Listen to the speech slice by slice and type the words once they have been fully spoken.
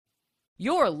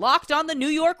You're Locked on the New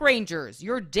York Rangers,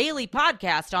 your daily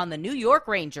podcast on the New York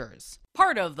Rangers.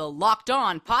 Part of the Locked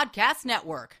On Podcast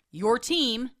Network, your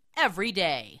team every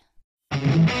day.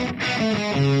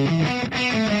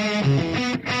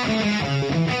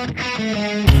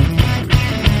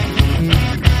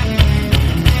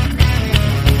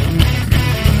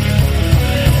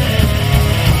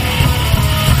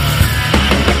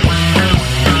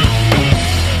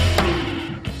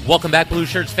 Welcome back, Blue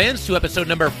Shirts fans, to episode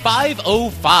number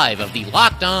 505 of the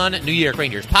Locked On New York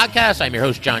Rangers podcast. I'm your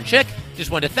host, John Chick. Just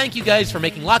wanted to thank you guys for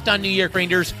making Locked On New York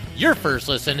Rangers your first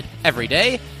listen every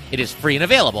day. It is free and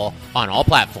available on all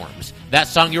platforms. That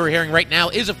song you are hearing right now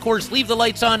is, of course, Leave the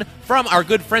Lights On from our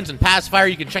good friends in Pacifier.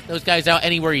 You can check those guys out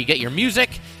anywhere you get your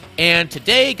music. And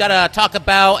today, gotta talk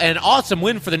about an awesome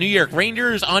win for the New York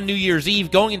Rangers on New Year's Eve,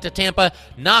 going into Tampa,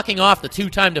 knocking off the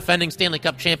two-time defending Stanley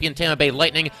Cup champion Tampa Bay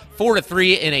Lightning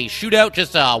 4-3 in a shootout.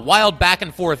 Just a wild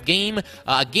back-and-forth game,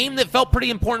 a game that felt pretty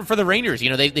important for the Rangers. You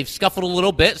know, they've scuffled a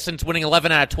little bit since winning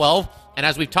 11 out of 12. And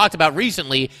as we've talked about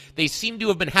recently, they seem to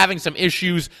have been having some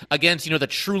issues against, the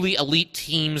truly elite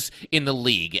teams in the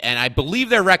league. And I believe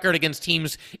their record against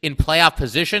teams in playoff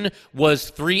position was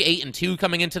 3-8-2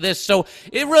 coming into this. So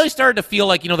it really started to feel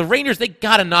like, the Rangers, they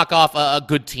got to knock off a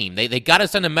good team. They got to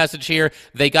send a message here.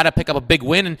 They got to pick up a big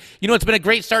win. And, it's been a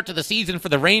great start to the season for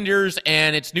the Rangers,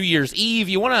 and it's New Year's Eve.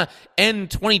 You want to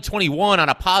end 2021 on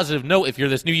a positive note if you're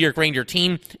this New York Ranger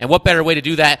team. And what better way to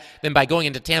do that than by going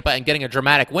into Tampa and getting a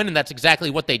dramatic win? And that's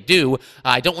exactly what they do.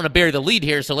 I don't want to bury the lead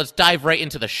here, so let's dive right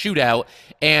into the shootout.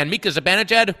 And Mika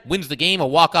Zibanejad wins the game, a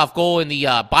walk-off goal in the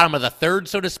bottom of the third,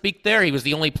 so to speak there. He was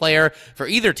the only player for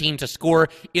either team to score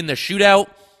in the shootout.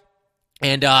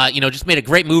 And, just made a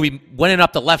great move. He went in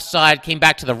up the left side, came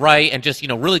back to the right, and just,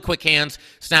 really quick hands,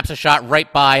 snaps a shot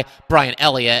right by Brian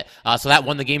Elliott. So that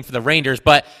won the game for the Rangers.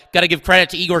 But got to give credit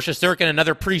to Igor Shesterkin,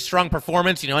 another pretty strong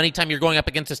performance. Anytime you're going up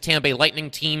against this Tampa Bay Lightning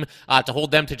team, to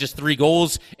hold them to just 3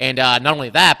 goals. And not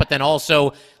only that, but then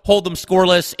also hold them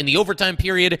scoreless in the overtime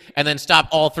period, and then stop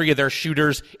all 3 of their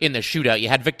shooters in the shootout. You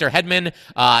had Victor Hedman.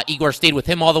 Igor stayed with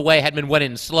him all the way. Hedman went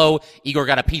in slow. Igor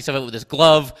got a piece of it with his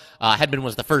glove. Hedman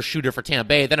was the first shooter for Tampa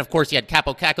Bay. Then, of course, you had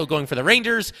Kaapo Kakko going for the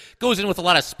Rangers. Goes in with a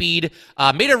lot of speed.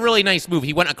 Made a really nice move.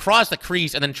 He went across the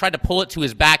crease and then tried to pull it to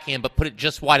his backhand, but put it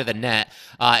just wide of the net.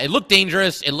 It looked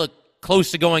dangerous. It looked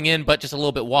close to going in, but just a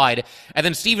little bit wide. And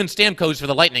then Steven Stamkos for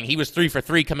the Lightning. He was 3 for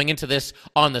 3 coming into this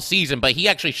on the season, but he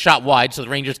actually shot wide, so the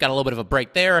Rangers got a little bit of a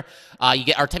break there. You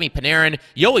get Artemi Panarin.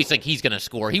 You always think he's going to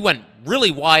score. He went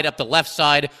really wide up the left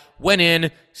side, went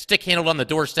in, stick-handled on the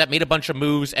doorstep, made a bunch of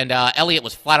moves, and Elliott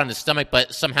was flat on his stomach,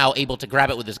 but somehow able to grab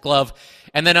it with his glove.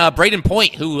 And then Brayden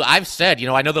Point, who I've said,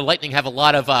 I know the Lightning have a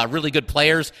lot of really good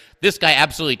players. This guy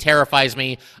absolutely terrifies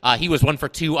me. He was 1 for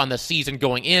 2 on the season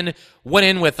going in. Went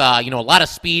in with, a lot of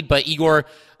speed, but Igor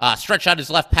stretched out his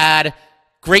left pad.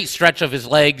 Great stretch of his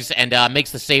legs, and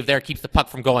makes the save there, keeps the puck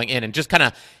from going in, and he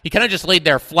kind of just laid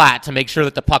there flat to make sure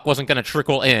that the puck wasn't going to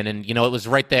trickle in, and, it was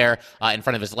right there in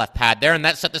front of his left pad there, and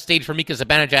that set the stage for Mika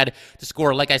Zibanejad to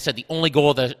score, like I said, the only goal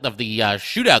of the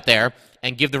shootout there,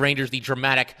 and give the Rangers the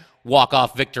dramatic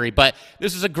walk-off victory. But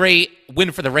this is a great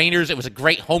win for the Rangers. It was a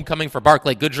great homecoming for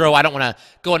Barclay Goodrow. I don't want to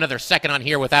go another second on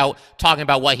here without talking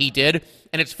about what he did.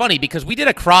 And it's funny because we did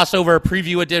a crossover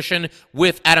preview edition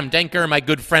with Adam Denker, my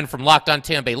good friend from Locked On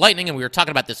Tampa Bay Lightning, and we were talking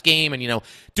about this game and,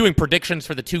 doing predictions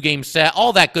for the 2-game set,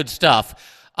 all that good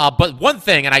stuff. But one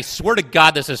thing, and I swear to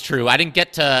God this is true, I didn't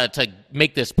get to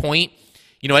make this point.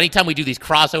 Anytime we do these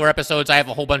crossover episodes, I have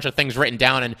a whole bunch of things written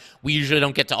down, and we usually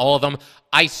don't get to all of them.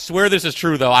 I swear this is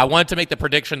true, though. I wanted to make the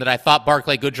prediction that I thought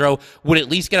Barclay Goodrow would at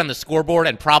least get on the scoreboard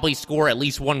and probably score at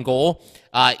least 1 goal.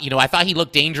 I thought he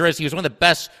looked dangerous. He was one of the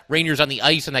best Rangers on the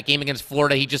ice in that game against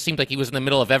Florida. He just seemed like he was in the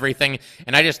middle of everything,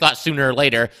 and I just thought sooner or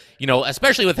later,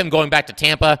 especially with him going back to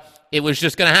Tampa, it was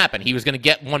just going to happen. He was going to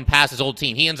get one past his old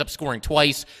team. He ends up scoring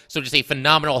twice, so just a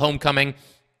phenomenal homecoming.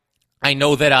 I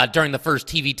know that during the first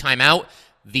TV timeout,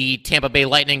 the Tampa Bay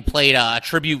Lightning played a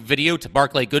tribute video to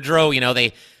Barclay Goodrow.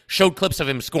 They showed clips of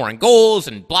him scoring goals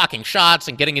and blocking shots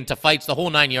and getting into fights, the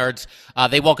whole 9 yards.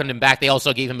 They welcomed him back. They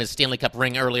also gave him his Stanley Cup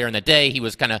ring earlier in the day. He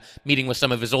was kind of meeting with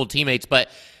some of his old teammates. But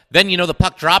then, the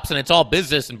puck drops and it's all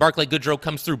business, and Barclay Goodrow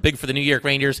comes through big for the New York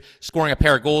Rangers, scoring a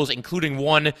pair of goals, including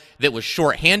one that was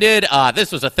shorthanded.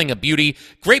 This was a thing of beauty.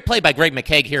 Great play by Greg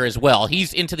McKegg here as well.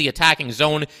 He's into the attacking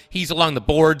zone. He's along the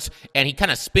boards, and he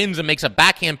kind of spins and makes a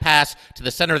backhand pass to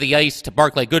the center of the ice to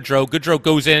Barclay Goodrow. Goodrow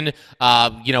goes in,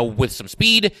 with some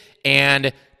speed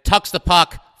and tucks the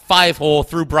puck 5-hole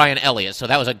through Brian Elliott. So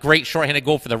that was a great shorthanded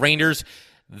goal for the Rangers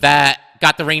that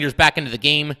got the Rangers back into the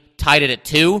game, tied it at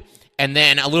 2. And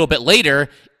then a little bit later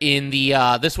in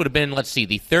the, this would have been,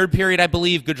 the third period, I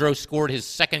believe, Goodrow scored his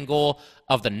second goal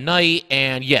of the night.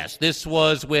 And yes, this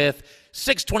was with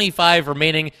 6:25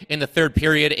 remaining in the third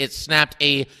period. It snapped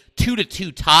a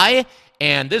 2-2 tie,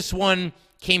 and this one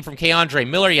came from K'Andre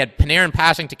Miller. He had Panarin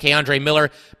passing to K'Andre Miller.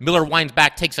 Miller winds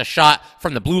back, takes a shot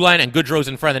from the blue line, and Goodrow's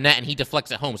in front of the net, and he deflects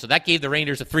it home. So that gave the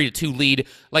Rangers a 3-2 lead,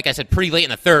 like I said, pretty late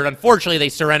in the third. Unfortunately, they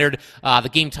surrendered the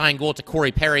game-tying goal to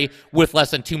Corey Perry with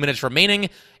less than 2 minutes remaining,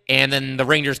 and then the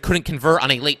Rangers couldn't convert on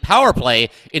a late power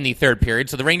play in the third period.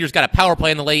 So the Rangers got a power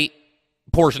play in the late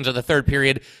portions of the third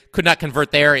period, could not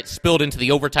convert there. It spilled into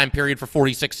the overtime period for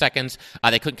 46 seconds.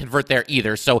 They couldn't convert there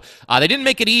either. So they didn't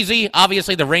make it easy.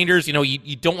 Obviously, the Rangers,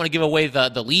 you don't want to give away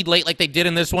the lead late like they did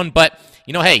in this one, but,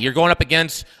 hey, you're going up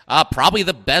against probably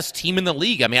the best team in the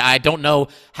league. I mean, I don't know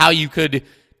how you could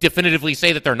definitively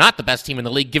say that they're not the best team in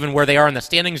the league, given where they are in the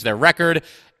standings, their record,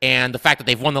 and the fact that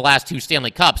they've won the last 2 Stanley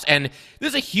Cups. And this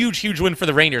is a huge, huge win for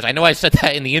the Rangers. I know I said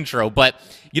that in the intro, but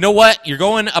you know what? You're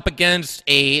going up against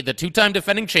the 2-time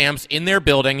defending champs in their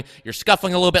building. You're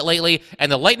scuffling a little bit lately,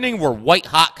 and the Lightning were white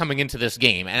hot coming into this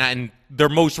game. And their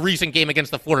most recent game against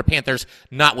the Florida Panthers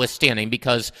notwithstanding,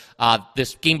 because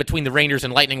this game between the Rangers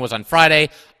and Lightning was on Friday.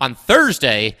 On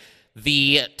Thursday,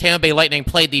 the Tampa Bay Lightning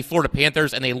played the Florida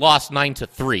Panthers, and they lost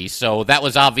 9-3. So that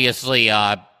was obviously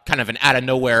kind of an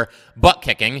out-of-nowhere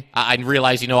butt-kicking. I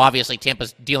realize, obviously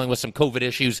Tampa's dealing with some COVID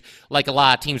issues like a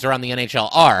lot of teams around the NHL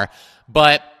are.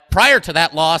 But prior to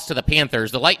that loss to the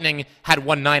Panthers, the Lightning had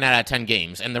won 9 out of 10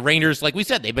 games. And the Rangers, like we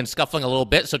said, they've been scuffling a little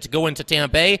bit. So to go into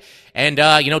Tampa Bay and,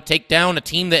 take down a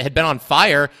team that had been on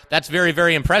fire, that's very,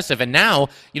 very impressive. And now,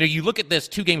 you look at this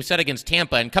 2-game set against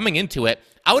Tampa, and coming into it,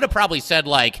 I would have probably said,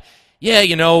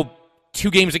 2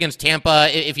 games against Tampa.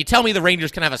 If you tell me the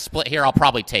Rangers can have a split here, I'll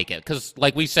probably take it. Because,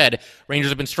 like we said,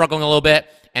 Rangers have been struggling a little bit.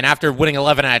 And after winning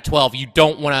 11 out of 12, you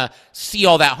don't want to see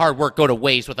all that hard work go to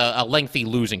waste with a lengthy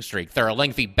losing streak. They're a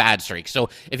lengthy bad streak. So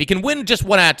if you can win just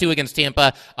 1 out of 2 against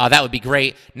Tampa, that would be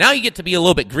great. Now you get to be a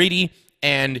little bit greedy,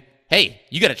 and hey,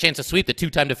 you got a chance to sweep the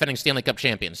 2-time defending Stanley Cup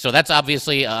champions. So that's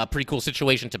obviously a pretty cool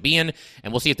situation to be in,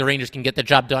 and we'll see if the Rangers can get the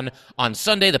job done on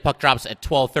Sunday. The puck drops at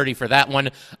 12:30 for that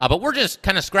one. But we're just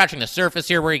kind of scratching the surface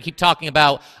here. We're going to keep talking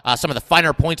about some of the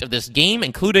finer points of this game,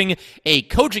 including a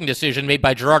coaching decision made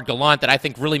by Gerard Gallant that I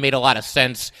think really made a lot of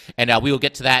sense, and we will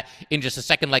get to that in just a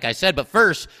second, like I said. But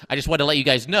first, I just want to let you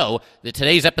guys know that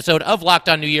today's episode of Locked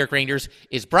On New York Rangers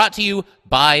is brought to you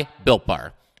by Built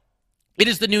Bar. It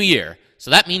is the new year,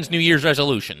 so that means New Year's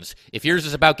resolutions. If yours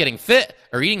is about getting fit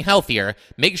or eating healthier,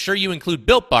 make sure you include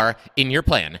Built Bar in your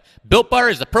plan. Built Bar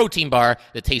is the protein bar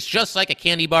that tastes just like a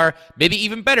candy bar, maybe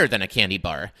even better than a candy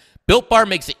bar. Built Bar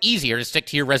makes it easier to stick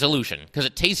to your resolution because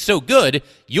it tastes so good,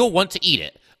 you'll want to eat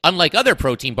it. Unlike other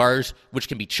protein bars, which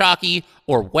can be chalky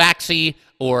or waxy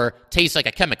or taste like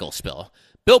a chemical spill.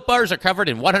 Built Bars are covered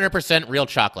in 100% real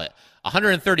chocolate,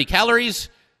 130 calories,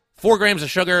 4 grams of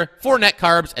sugar, 4 net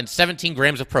carbs, and 17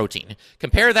 grams of protein.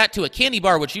 Compare that to a candy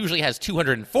bar, which usually has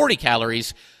 240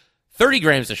 calories, 30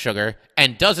 grams of sugar,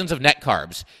 and dozens of net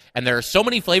carbs. And there are so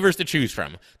many flavors to choose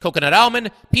from. Coconut almond,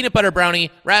 peanut butter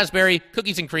brownie, raspberry,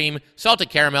 cookies and cream, salted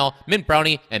caramel, mint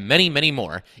brownie, and many, many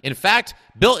more. In fact,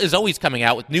 Built is always coming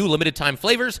out with new limited-time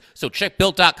flavors, so check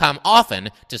Built.com often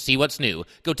to see what's new.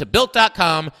 Go to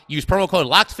Built.com, use promo code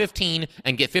LOCKED15,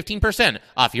 and get 15%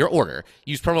 off your order.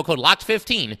 Use promo code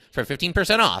LOCKED15 for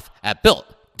 15% off at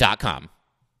Built.com.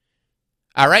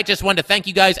 All right, just wanted to thank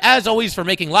you guys, as always, for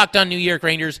making Locked On New York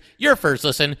Rangers your first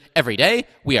listen every day.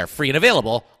 We are free and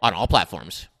available on all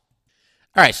platforms.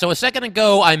 All right, so a second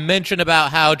ago, I mentioned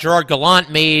about how Gerard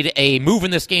Gallant made a move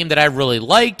in this game that I really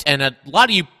liked, and a lot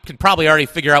of you can probably already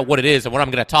figure out what it is and what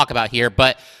I'm going to talk about here.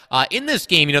 But in this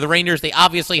game, the Rangers, they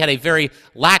obviously had a very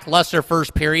lackluster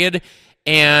first period,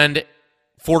 and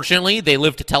fortunately, they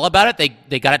lived to tell about it.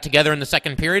 They got it together in the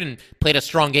second period and played a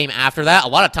strong game after that. A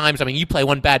lot of times, you play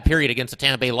one bad period against the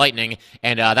Tampa Bay Lightning,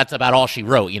 and that's about all she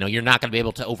wrote. You're not going to be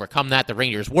able to overcome that. The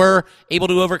Rangers were able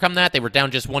to overcome that. They were down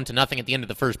just 1-0 at the end of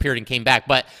the first period and came back.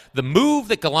 But the move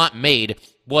that Gallant made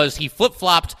was he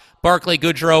flip-flopped Barclay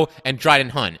Goodrow and Dryden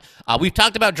Hunt. We've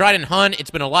talked about Dryden Hunt.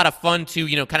 It's been a lot of fun to,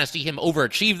 kind of see him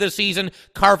overachieve this season,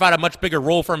 carve out a much bigger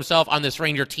role for himself on this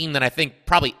Ranger team than I think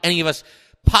probably any of us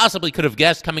possibly could have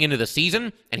guessed coming into the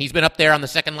season, and he's been up there on the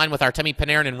second line with Artemi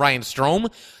Panarin and Ryan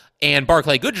Strome, and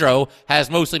Barclay Goodrow has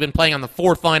mostly been playing on the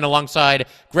fourth line alongside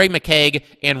Greg McKegg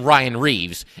and Ryan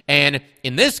Reeves. And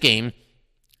in this game,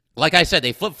 like I said,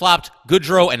 they flip-flopped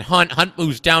Goodrow and Hunt. Hunt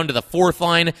moves down to the fourth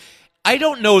line. I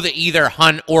don't know that either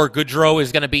Hunt or Goodrow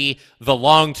is going to be the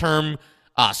long-term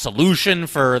solution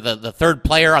for the third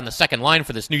player on the second line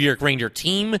for this New York Ranger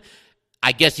team.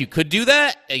 I guess you could do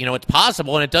that. It's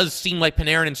possible, and it does seem like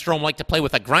Panarin and Strome like to play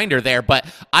with a grinder there, but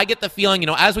I get the feeling,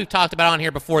 as we've talked about on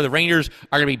here before, the Rangers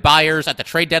are going to be buyers at the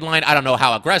trade deadline. I don't know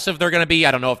how aggressive they're going to be.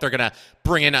 I don't know if they're going to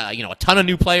bring in a ton of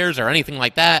new players or anything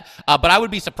like that, but I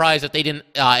would be surprised if they didn't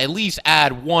at least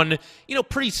add one,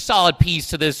 pretty solid piece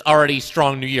to this already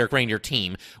strong New York Ranger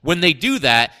team. When they do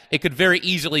that, it could very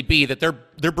easily be that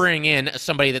they're bringing in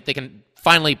somebody that they can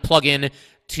finally plug in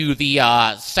to the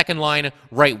second line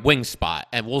right wing spot.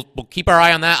 And we'll keep our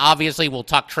eye on that. Obviously, we'll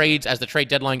talk trades as the trade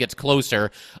deadline gets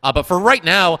closer. But for right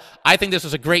now, I think this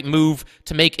was a great move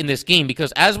to make in this game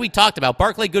because as we talked about,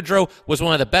 Barclay Goodrow was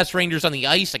one of the best Rangers on the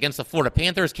ice against the Florida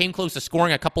Panthers, came close to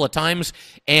scoring a couple of times,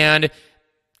 and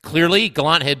clearly,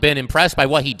 Gallant had been impressed by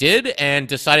what he did and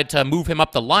decided to move him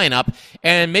up the lineup.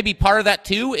 And maybe part of that,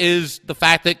 too, is the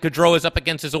fact that Gaudreau is up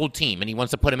against his old team, and he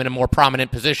wants to put him in a more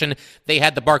prominent position. They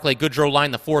had the Barclay Goodrow line,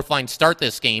 the fourth line, start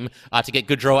this game to get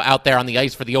Goodrow out there on the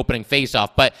ice for the opening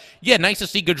faceoff. But, yeah, nice to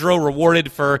see Gaudreau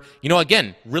rewarded for,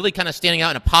 again, really kind of standing out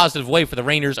in a positive way for the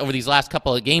Rangers over these last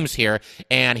couple of games here.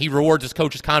 And he rewards his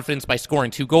coach's confidence by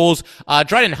scoring 2 goals.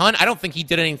 Dryden Hunt, I don't think he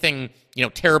did anything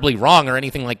terribly wrong or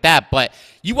anything like that, but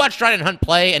you watch Dryden Hunt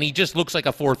play, and he just looks like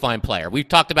a fourth-line player. We've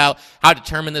talked about how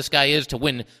determined this guy is to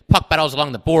win puck battles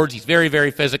along the boards. He's very,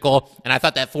 very physical, and I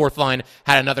thought that fourth line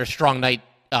had another strong night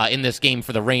in this game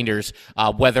for the Rangers,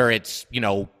 whether it's,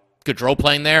 Gaudreau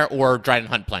playing there or Dryden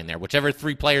Hunt playing there. Whichever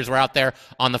 3 players were out there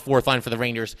on the fourth line for the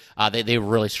Rangers, they were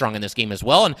really strong in this game as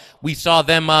well. And we saw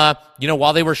them,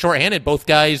 while they were shorthanded, both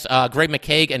guys, Greg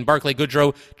McKegg and Barclay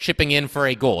Goodrow, chipping in for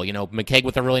a goal. McKegg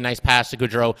with a really nice pass to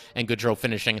Goodrow, and Goodrow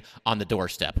finishing on the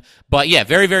doorstep. But yeah,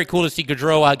 very, very cool to see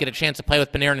Goodrow get a chance to play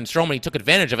with Panarin and Strome, and he took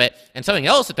advantage of it. And something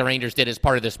else that the Rangers did as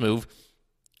part of this move,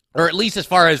 or at least as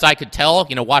far as I could tell,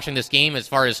 watching this game, as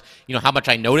far as, how much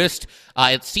I noticed,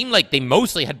 it seemed like they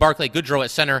mostly had Barclay Goodrow at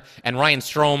center and Ryan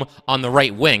Strome on the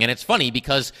right wing. And it's funny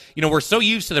because, we're so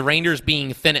used to the Rangers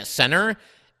being thin at center,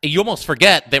 you almost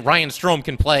forget that Ryan Strome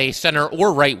can play center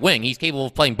or right wing. He's capable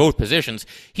of playing both positions.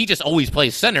 He just always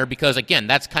plays center because, again,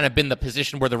 that's kind of been the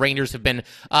position where the Rangers have been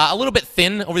a little bit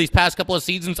thin over these past couple of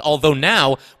seasons, although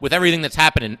now, with everything that's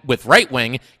happening with right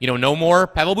wing, no more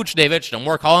Pavel Buchnevich, no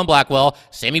more Colin Blackwell,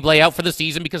 Sammy Blais out for the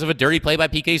season because of a dirty play by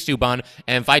PK Subban,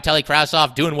 and Vitaly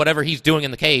Krasov doing whatever he's doing in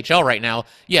the KHL right now.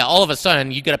 Yeah, all of a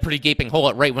sudden, you get a pretty gaping hole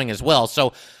at right wing as well.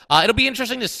 So, it'll be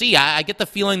interesting to see. I get the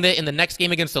feeling that in the next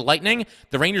game against the Lightning,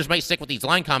 the Rangers might stick with these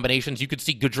line combinations. You could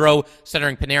see Gaudreau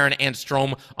centering Panarin and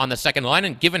Strome on the second line,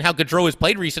 and given how Gaudreau has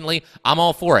played recently, I'm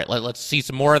all for it. Let's see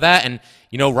some more of that, and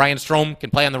Ryan Strome can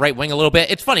play on the right wing a little bit.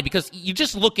 It's funny because you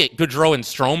just look at Gaudreau and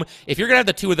Strome. If you're going to have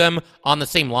the two of them on the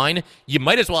same line, you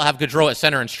might as well have Gaudreau at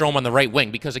center and Strome on the right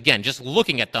wing because, again, just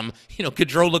looking at them,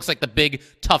 Gaudreau looks like the big,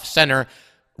 tough center.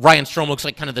 Ryan Strome looks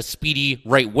like kind of the speedy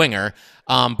right winger.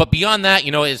 But beyond that,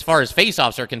 as far as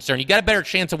faceoffs are concerned, you got a better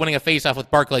chance of winning a faceoff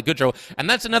with Barclay Goodrow. And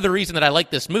that's another reason that I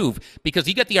like this move, because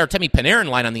you got the Artemi Panarin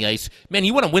line on the ice. Man,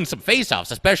 you want to win some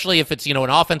faceoffs, especially if it's, an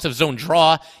offensive zone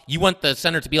draw. You want the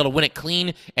center to be able to win it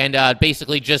clean and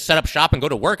basically just set up shop and go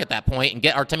to work at that point and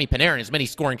get Artemi Panarin as many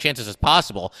scoring chances as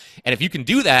possible. And if you can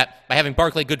do that by having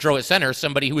Barclay Goodrow at center,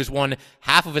 somebody who has won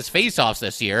half of his faceoffs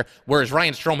this year, whereas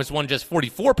Ryan Strome has won just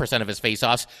 44% of his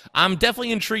faceoffs, I'm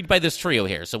definitely intrigued by this trio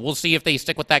here. So we'll see if they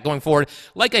stick with that going forward.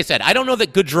 Like I said, I don't know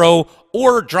that Gaudreau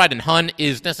or Dryden Hunt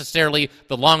is necessarily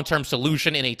the long-term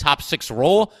solution in a top 6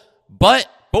 role, but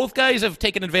both guys have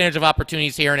taken advantage of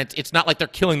opportunities here, and it's not like they're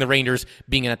killing the Rangers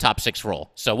being in a top 6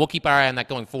 role. So we'll keep our eye on that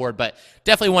going forward, but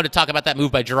definitely wanted to talk about that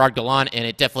move by Gerard Gallant, and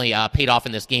it definitely paid off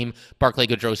in this game. Barclay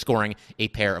Goodrow scoring a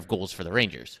pair of goals for the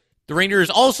Rangers. The Rangers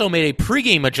also made a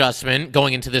pregame adjustment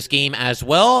going into this game as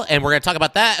well, and we're going to talk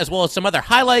about that as well as some other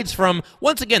highlights from,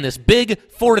 once again, this big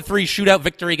 4-3 shootout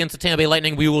victory against the Tampa Bay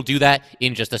Lightning. We will do that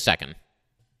in just a second.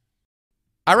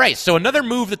 All right, so another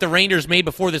move that the Rangers made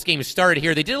before this game started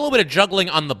here, they did a little bit of juggling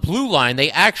on the blue line. They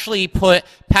actually put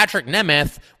Patrick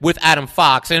Nemeth with Adam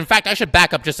Fox. And in fact, I should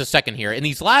back up just a second here. In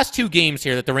these last 2 games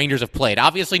here that the Rangers have played,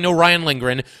 obviously no Ryan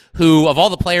Lindgren, who, of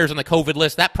all the players on the COVID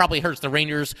list, that probably hurts the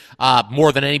Rangers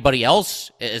more than anybody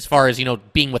else as far as,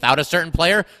 being without a certain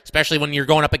player, especially when you're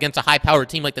going up against a high-powered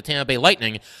team like the Tampa Bay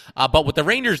Lightning. But what the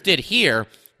Rangers did here,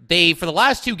 they, for the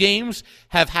last 2 games,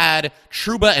 have had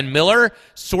Trouba and Miller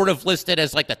sort of listed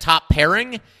as like the top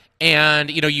pairing.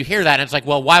 And, you hear that, and it's like,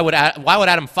 well, why would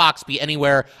Adam Fox be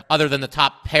anywhere other than the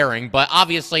top pairing? But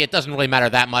obviously, it doesn't really matter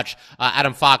that much.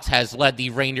 Adam Fox has led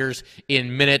the Rangers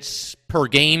in minutes per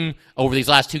game over these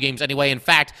last 2 games anyway. In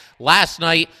fact, last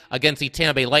night against the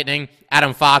Tampa Bay Lightning,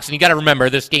 Adam Fox, and you got to remember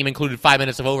this game included 5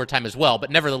 minutes of overtime as well, but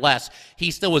nevertheless,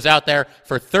 he still was out there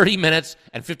for 30 minutes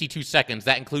and 52 seconds.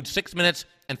 That includes 6 minutes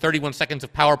and 31 seconds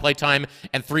of power play time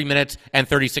and 3 minutes and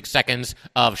 36 seconds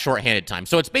of shorthanded time.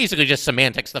 So it's basically just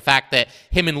semantics, the fact that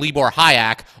him and Libor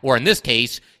Hajek, or in this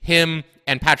case, him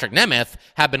and Patrick Nemeth,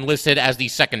 have been listed as the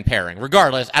second pairing.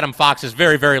 Regardless, Adam Fox is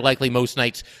very, very likely most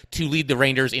nights to lead the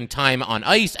Rangers in time on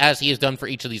ice, as he has done for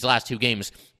each of these last 2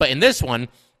 games. But in this one,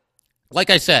 like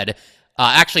I said,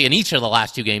 actually in each of the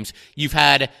last 2 games, you've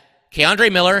had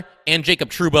K'Andre Miller and Jacob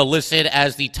Trouba listed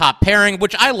as the top pairing,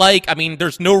 which I like. I mean,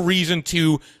 there's no reason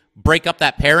to break up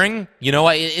that pairing. You know,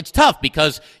 it's tough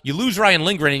because you lose Ryan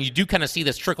Lindgren and you do kind of see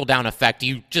this trickle-down effect.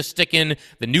 You just stick in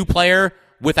the new player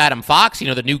with Adam Fox, you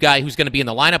know, the new guy who's going to be in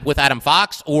the lineup with Adam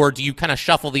Fox, or do you kind of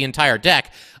shuffle the entire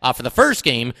deck? For the first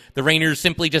game, the Rangers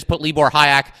simply just put Libor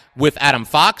Hajek with Adam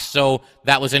Fox, so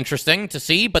that was interesting to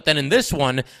see. But then in this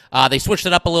one, they switched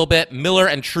it up a little bit. Miller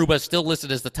and Trouba still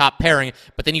listed as the top pairing,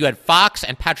 but then you had Fox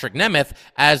and Patrick Nemeth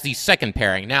as the second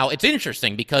pairing. Now, it's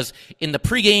interesting because in the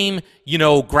pregame, you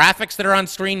know, graphics that are on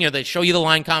screen, you know, they show you the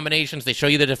line combinations, they show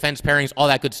you the defense pairings, all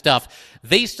that good stuff.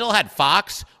 They still had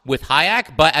Fox with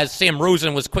Hajek, but as Sam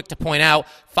Rosen was quick to point out,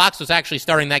 Fox was actually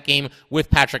starting that game with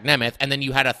Patrick Nemeth, and then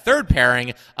you had a third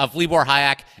pairing of Libor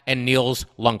Hajek and Nils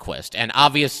Lundkvist. And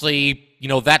obviously, you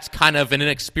know, that's kind of an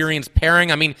inexperienced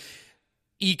pairing. I mean,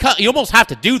 you almost have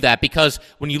to do that because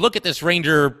when you look at this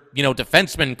Ranger, you know,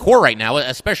 defenseman core right now,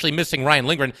 especially missing Ryan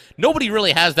Lindgren, nobody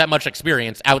really has that much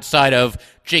experience outside of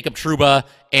Jacob Trouba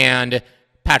and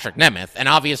Patrick Nemeth. And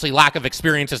obviously lack of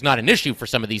experience is not an issue for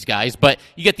some of these guys, but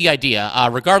you get the idea.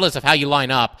 Regardless of how you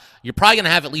line up, you're probably going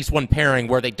to have at least one pairing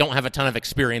where they don't have a ton of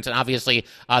experience, and obviously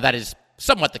that is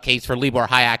somewhat the case for Libor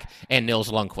Hajek and Nils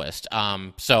Lundkvist.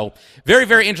 So very,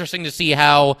 very interesting to see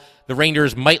how the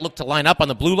Rangers might look to line up on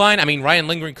the blue line. I mean, Ryan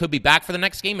Lindgren could be back for the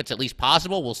next game. It's at least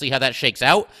possible. We'll see how that shakes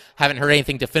out. Haven't heard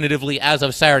anything definitively as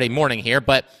of Saturday morning here,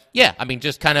 but yeah, I mean,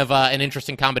 just kind of an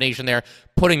interesting combination there.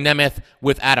 Putting Nemeth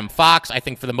with Adam Fox, I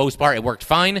think for the most part it worked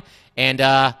fine. And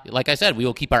like I said, we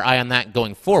will keep our eye on that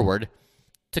going forward.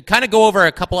 To kind of go over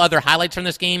a couple other highlights from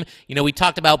this game, you know, we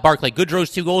talked about Barclay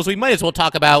Goodrow's 2 goals. We might as well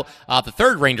talk about the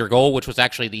third Ranger goal, which was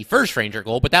actually the first Ranger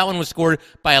goal, but that one was scored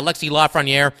by Alexis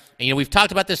Lafreniere. And, you know, we've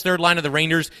talked about this third line of the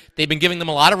Rangers. They've been giving them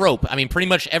a lot of rope. I mean, pretty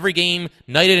much every game,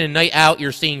 night in and night out,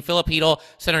 you're seeing Philip Hedl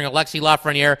centering Alexis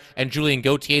Lafreniere and Julien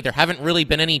Gauthier. There haven't really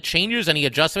been any changes, any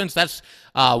adjustments. That's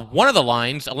one of the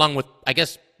lines, along with, I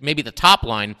guess, maybe the top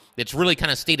line that's really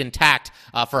kind of stayed intact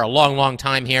for a long, long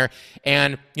time here.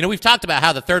 And, you know, we've talked about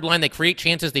how the third line, they create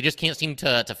chances. They just can't seem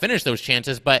to finish those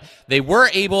chances, but they were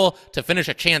able to finish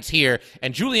a chance here.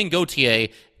 And Julien Gauthier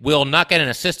will not get an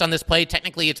assist on this play.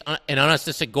 Technically, it's an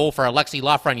unassisted goal for Alexis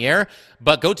Lafreniere,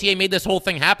 but Gauthier made this whole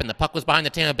thing happen. The puck was behind the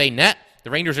Tampa Bay net.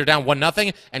 The Rangers are down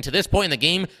 1-0, and to this point in the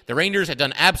game, the Rangers had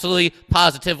done absolutely,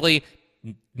 positively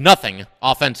nothing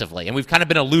offensively. And we've kind of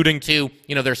been alluding to,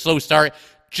 you know, their slow start.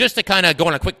 Just to kind of go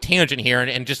on a quick tangent here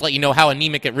and just let you know how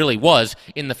anemic it really was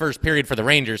in the first period for the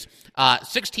Rangers.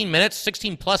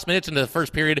 16 plus minutes into the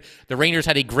first period, the Rangers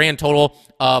had a grand total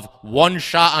of 1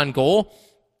 shot on goal.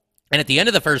 And at the end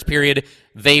of the first period,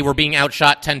 they were being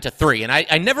outshot 10-3. And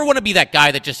I never want to be that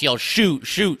guy that just yells, shoot,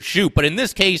 shoot, shoot. But in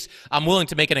this case, I'm willing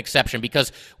to make an exception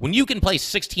because when you can play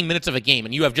 16 minutes of a game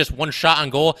and you have just 1 shot on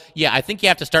goal, yeah, I think you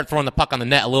have to start throwing the puck on the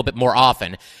net a little bit more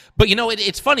often. But, you know,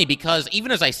 it's funny because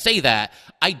even as I say that,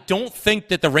 I don't think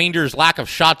that the Rangers' lack of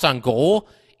shots on goal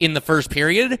in the first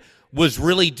period was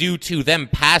really due to them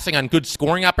passing on good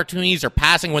scoring opportunities or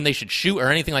passing when they should shoot or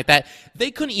anything like that.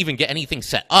 They couldn't even get anything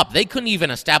set up. They couldn't even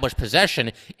establish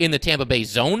possession in the Tampa Bay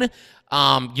zone.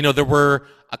 You know, there were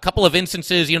a couple of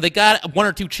instances, you know, they got 1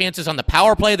 or 2 chances on the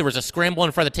power play. There was a scramble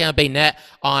in front of the Tampa Bay net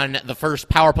on the first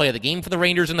power play of the game for the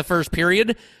Rangers in the first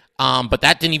period. But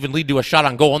that didn't even lead to a shot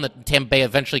on goal, and the Tampa Bay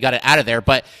eventually got it out of there.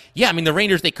 But, yeah, I mean, the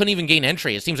Rangers, they couldn't even gain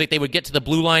entry. It seems like they would get to the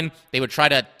blue line. They would try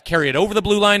to carry it over the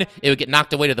blue line. It would get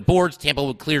knocked away to the boards. Tampa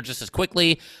would clear just as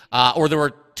quickly. Or there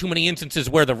were too many instances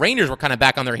where the Rangers were kind of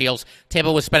back on their heels.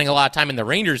 Tampa was spending a lot of time in the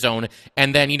Ranger zone,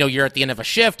 and then, you know, you're at the end of a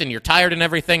shift, and you're tired and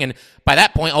everything, and by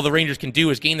that point, all the Rangers can do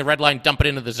is gain the red line, dump it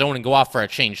into the zone, and go off for a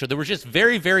change. So there was just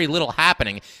very, very little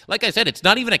happening. Like I said, it's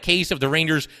not even a case of the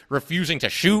Rangers refusing to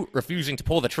shoot, refusing to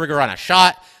pull the trigger on a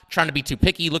shot, trying to be too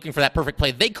picky, looking for that perfect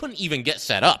play. They couldn't even get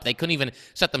set up. They couldn't even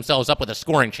set themselves up with a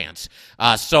scoring chance.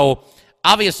 So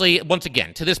obviously, once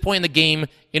again, to this point in the game,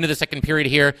 into the second period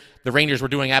here, the Rangers were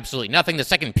doing absolutely nothing. The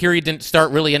second period didn't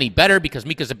start really any better because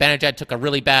Mika Zibanejad took a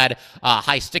really bad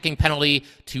high sticking penalty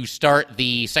to start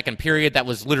the second period. That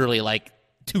was literally like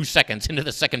 2 seconds into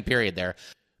the second period there.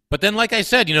 But then, like I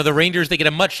said, the Rangers, they get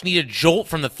a much-needed jolt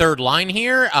from the third line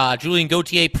here. Julien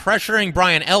Gauthier pressuring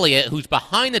Brian Elliott, who's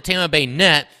behind the Tampa Bay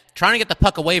net, trying to get the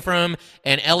puck away from him,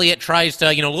 and Elliott tries to,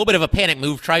 a little bit of a panic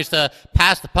move, tries to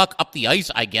pass the puck up the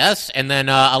ice, I guess, and then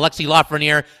Alexis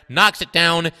Lafreniere knocks it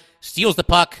down, steals the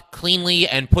puck cleanly,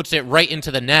 and puts it right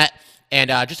into the net. And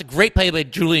just a great play by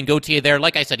Julien Gauthier there.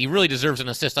 Like I said, he really deserves an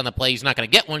assist on the play. He's not going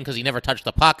to get one because he never touched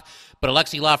the puck. But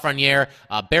Alexis Lafreniere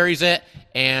buries it,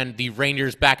 and the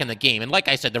Rangers back in the game. And like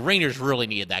I said, the Rangers really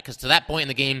needed that because to that point in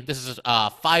the game, this is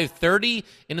 5:30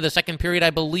 into the second period, I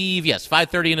believe. Yes,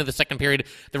 5:30 into the second period.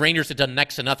 The Rangers had done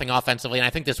next to nothing offensively, and I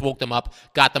think this woke them up,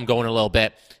 got them going a little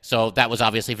bit. So that was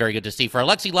obviously very good to see. For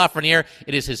Alexis Lafreniere,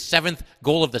 it is his 7th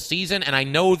goal of the season, and I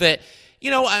know that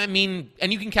and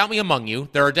you can count me among you.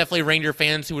 There are definitely Ranger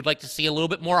fans who would like to see a little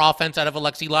bit more offense out of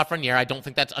Alexis Lafreniere. I don't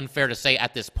think that's unfair to say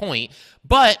at this point.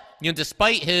 But,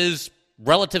 despite his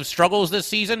relative struggles this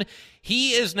season,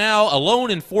 he is now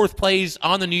alone in 4th place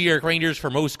on the New York Rangers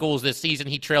for most goals this season.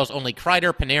 He trails only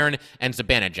Kreider, Panarin, and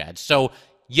Zibanejad. So,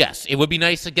 yes, it would be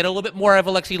nice to get a little bit more out of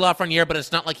Alexis Lafreniere, but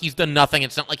it's not like he's done nothing.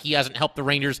 It's not like he hasn't helped the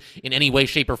Rangers in any way,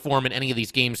 shape, or form in any of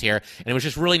these games here. And it was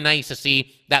just really nice to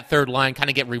see that third line kind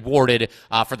of get rewarded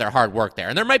for their hard work there.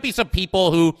 And there might be some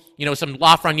people who, some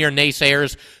Lafreniere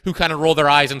naysayers who kind of roll their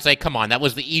eyes and say, come on, that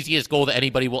was the easiest goal that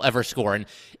anybody will ever score. And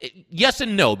yes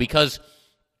and no, because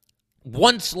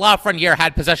once Lafreniere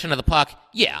had possession of the puck,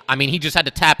 he just had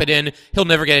to tap it in. He'll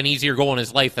never get an easier goal in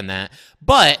his life than that.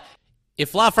 But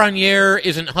if Lafreniere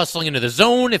isn't hustling into the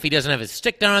zone, if he doesn't have his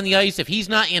stick down on the ice, if he's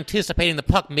not anticipating the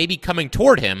puck maybe coming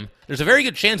toward him, there's a very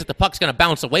good chance that the puck's going to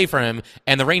bounce away from him,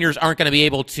 and the Rangers aren't going to be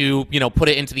able to, put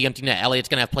it into the empty net. Elliott's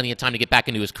going to have plenty of time to get back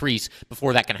into his crease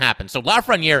before that can happen. So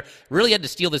Lafreniere really had to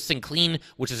steal this thing clean,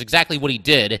 which is exactly what he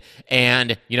did,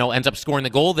 and, ends up scoring the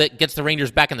goal that gets the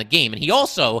Rangers back in the game. And he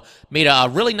also made a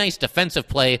really nice defensive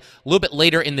play a little bit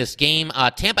later in this game.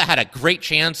 Tampa had a great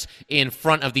chance in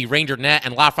front of the Ranger net,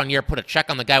 and Lafreniere put a check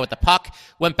on the guy with the puck,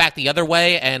 went back the other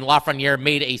way, and Lafreniere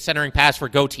made a centering pass for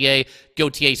Gauthier.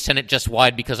 Gauthier sent it just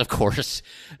wide because, of course.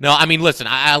 No, listen,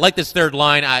 I like this third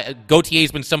line.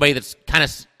 Gautier's been somebody that's kind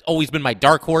of always been my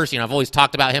dark horse. I've always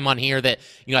talked about him on here that,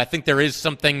 I think there is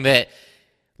something that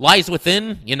lies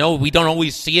within. We don't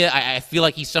always see it. I feel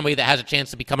like he's somebody that has a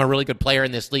chance to become a really good player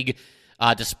in this league.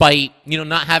 Despite,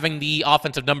 not having the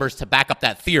offensive numbers to back up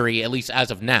that theory, at least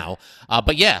as of now.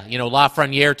 But yeah,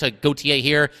 Lafreniere to Gauthier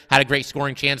here had a great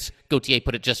scoring chance. Gauthier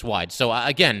put it just wide. So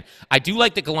again, I do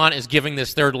like that Gallant is giving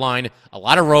this third line a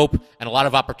lot of rope and a lot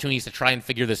of opportunities to try and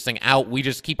figure this thing out. We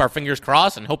just keep our fingers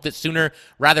crossed and hope that sooner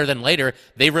rather than later,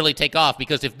 they really take off.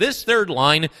 Because if this third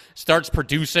line starts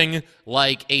producing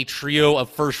like a trio of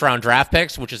first-round draft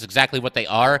picks, which is exactly what they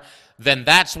are, then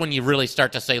that's when you really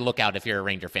start to say, look out if you're a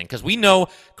Ranger fan. Because we know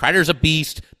Kreider's a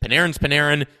beast, Panarin's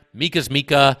Panarin, Mika's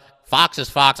Mika, Fox is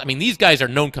Fox. These guys are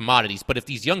known commodities, but if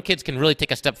these young kids can really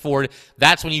take a step forward,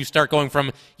 that's when you start going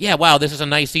from, wow, this is a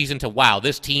nice season to, wow,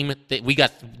 this team that we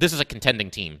got, this is a contending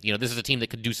team. This is a team that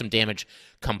could do some damage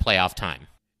come playoff time.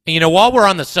 And, while we're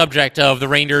on the subject of the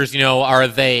Rangers, are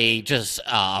they just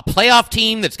a playoff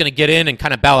team that's going to get in and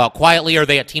kind of bow out quietly? Are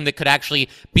they a team that could actually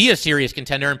be a serious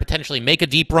contender and potentially make a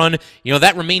deep run?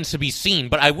 That remains to be seen.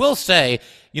 But I will say,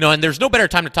 and there's no better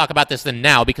time to talk about this than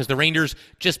now because the Rangers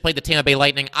just played the Tampa Bay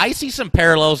Lightning. I see some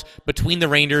parallels between the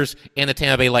Rangers and the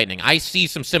Tampa Bay Lightning. I see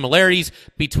some similarities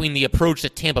between the approach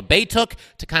that Tampa Bay took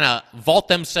to kind of vault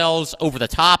themselves over the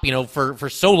top. For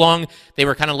so long, they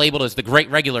were kind of labeled as the great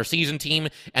regular season team,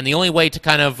 and the only way to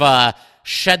kind of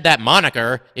shed that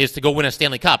moniker is to go win a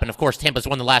Stanley Cup. And of course, Tampa's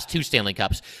won the last 2 Stanley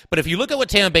Cups. But if you look at what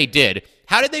Tampa Bay did,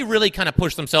 how did they really kind of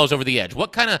push themselves over the edge?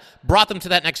 What kind of brought them to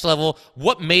that next level?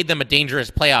 What made them a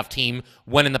dangerous playoff team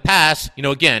when in the past,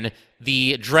 again,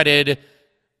 the dreaded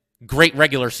great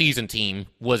regular season team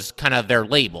was kind of their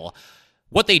label?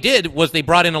 What they did was they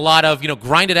brought in a lot of,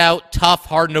 grinded out, tough,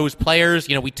 hard-nosed players.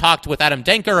 We talked with Adam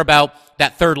Denker about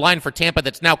that third line for Tampa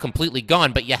that's now completely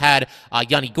gone, but you had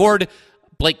Yanni Gourde,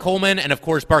 Blake Coleman, and of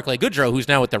course Barclay Goodrow, who's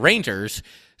now with the Rangers.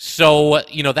 So,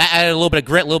 that added a little bit of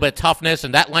grit, a little bit of toughness,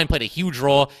 and that line played a huge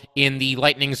role in the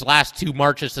Lightning's last 2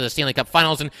 marches to the Stanley Cup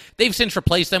Finals, and they've since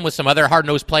replaced them with some other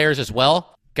hard-nosed players as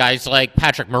well. Guys like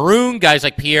Patrick Maroon, guys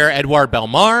like Pierre-Edouard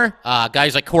Bellemare,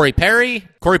 guys like Corey Perry.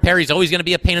 Corey Perry's always going to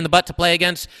be a pain in the butt to play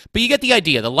against, but you get the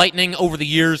idea. The Lightning over the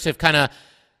years have kind of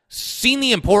seen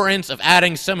the importance of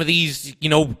adding some of these,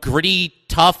 gritty,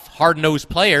 tough, hard-nosed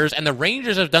players, and the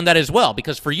Rangers have done that as well,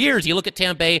 because for years, you look at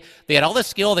Tampa Bay, they had all the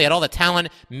skill, they had all the talent,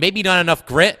 maybe not enough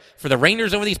grit. For the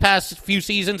Rangers over these past few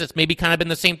seasons, it's maybe kind of been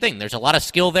the same thing. There's a lot of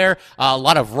skill there, a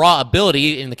lot of raw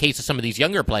ability in the case of some of these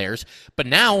younger players, but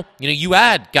now, you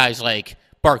add guys like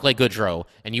Barclay Goodrow,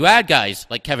 and you add guys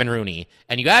like Kevin Rooney,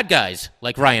 and you add guys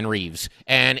like Ryan Reeves,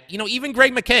 and, even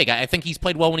Greg McKegg. I think he's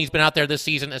played well when he's been out there this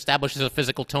season, establishes a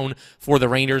physical tone for the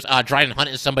Rangers. Dryden Hunt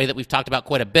is somebody that we've talked about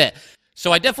quite a bit.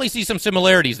 So I definitely see some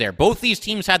similarities there. Both these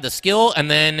teams had the skill,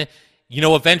 and then,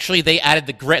 eventually they added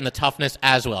the grit and the toughness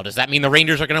as well. Does that mean the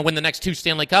Rangers are going to win the next 2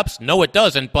 Stanley Cups? No, it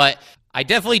doesn't, but I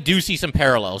definitely do see some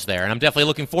parallels there, and I'm definitely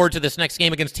looking forward to this next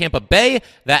game against Tampa Bay.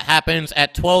 That happens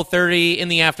at 12:30 in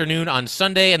the afternoon on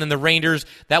Sunday, and then the Rangers,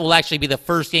 that will actually be the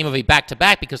first game of a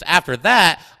back-to-back, because after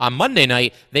that, on Monday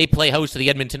night, they play host to the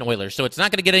Edmonton Oilers. So it's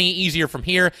not going to get any easier from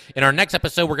here. In our next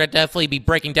episode, we're going to definitely be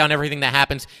breaking down everything that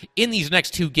happens in these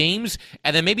next 2 games,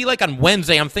 and then maybe like on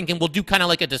Wednesday, I'm thinking we'll do kind of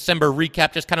like a December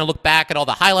recap, just kind of look back at all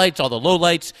the highlights, all the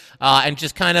lowlights, and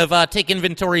just kind of take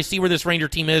inventory, see where this Ranger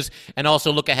team is, and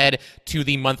also look ahead to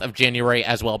the month of January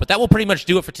as well. But that will pretty much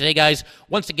do it for today, guys.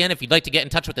 Once again, if you'd like to get in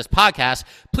touch with this podcast,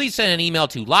 please send an email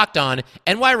to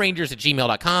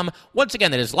lockedonnyrangers@gmail.com. Once again,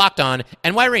 that is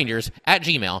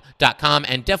lockedonnyrangers@gmail.com.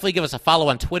 And definitely give us a follow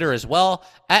on Twitter as well,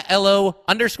 at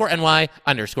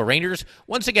 @LO_NY_Rangers.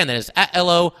 Once again, that is at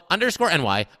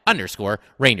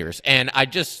 @LO_NY_Rangers. And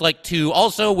I'd just like to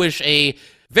also wish a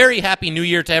very happy New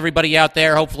Year to everybody out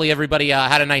there. Hopefully everybody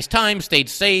had a nice time, stayed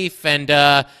safe, and,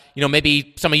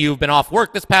 maybe some of you have been off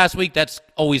work this past week. That's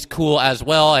always cool as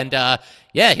well. And,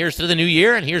 here's to the new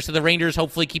year, and here's to the Rangers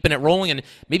hopefully keeping it rolling and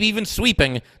maybe even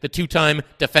sweeping the 2-time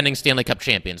defending Stanley Cup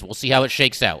champions. We'll see how it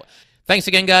shakes out. Thanks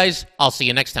again, guys. I'll see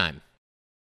you next time.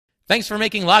 Thanks for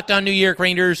making Locked On New York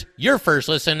Rangers your first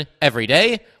listen every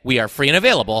day. We are free and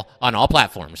available on all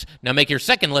platforms. Now make your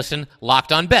second listen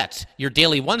Locked On Bets, your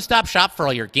daily one-stop shop for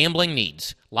all your gambling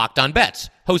needs. Locked On Bets,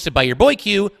 hosted by your boy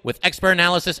Q, with expert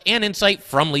analysis and insight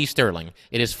from Lee Sterling.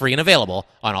 It is free and available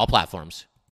on all platforms.